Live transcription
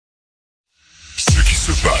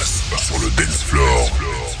se passe sur le dance floor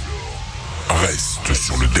reste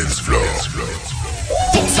sur le dance floor.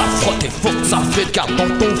 Faut que ça frotte et faut que ça fête, car dans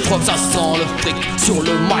ton frotte ça sent le fric. Sur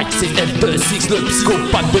le mic c'est FB6, le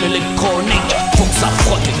psychopathe de l'électronique. Faut que ça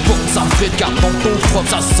frotte et faut que ça fête, car dans ton frotte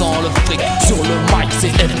ça sent le fric. Sur le mic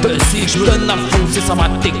c'est FB6, je donne à fond, c'est ça ma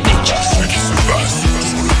technique. Ce qui se passe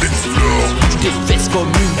sur le dance floor, je des fesses comme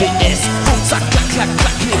une DS. Faut que ça claque, claque,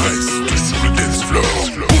 claque. Reste sur le dance floor.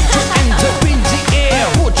 Put your hands up in the air,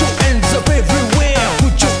 put your hands up everywhere.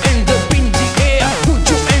 Put your hands up in the air, put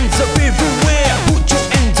your hands up everywhere. Put your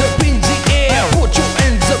hands up in the air, put your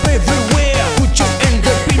hands up everywhere. Put your hands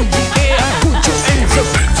up in the air, put your hands up.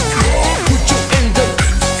 Put your hands up,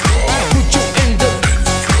 put your hands up,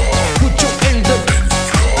 put your hands up,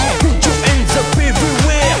 put your hands up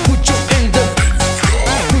everywhere. Put your hands up,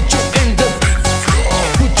 put your hands up,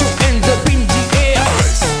 put your hands up in the air.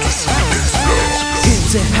 In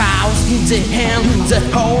the house, in the hand, in the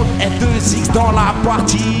hole, F6 dans la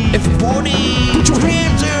partie. Everybody, put your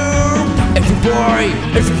hands up. Every boy,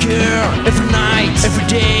 every girl, every night, every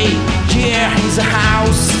day. Yeah, in the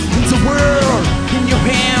house, in the world, in your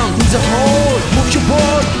hand, in the hole. Move your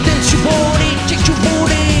body, dance your body, shake your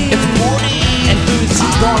body. Everybody, F6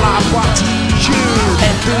 dans la partie.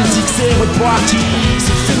 Yeah, F6 c'est reparti.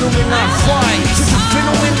 C'est phénoménal, fight.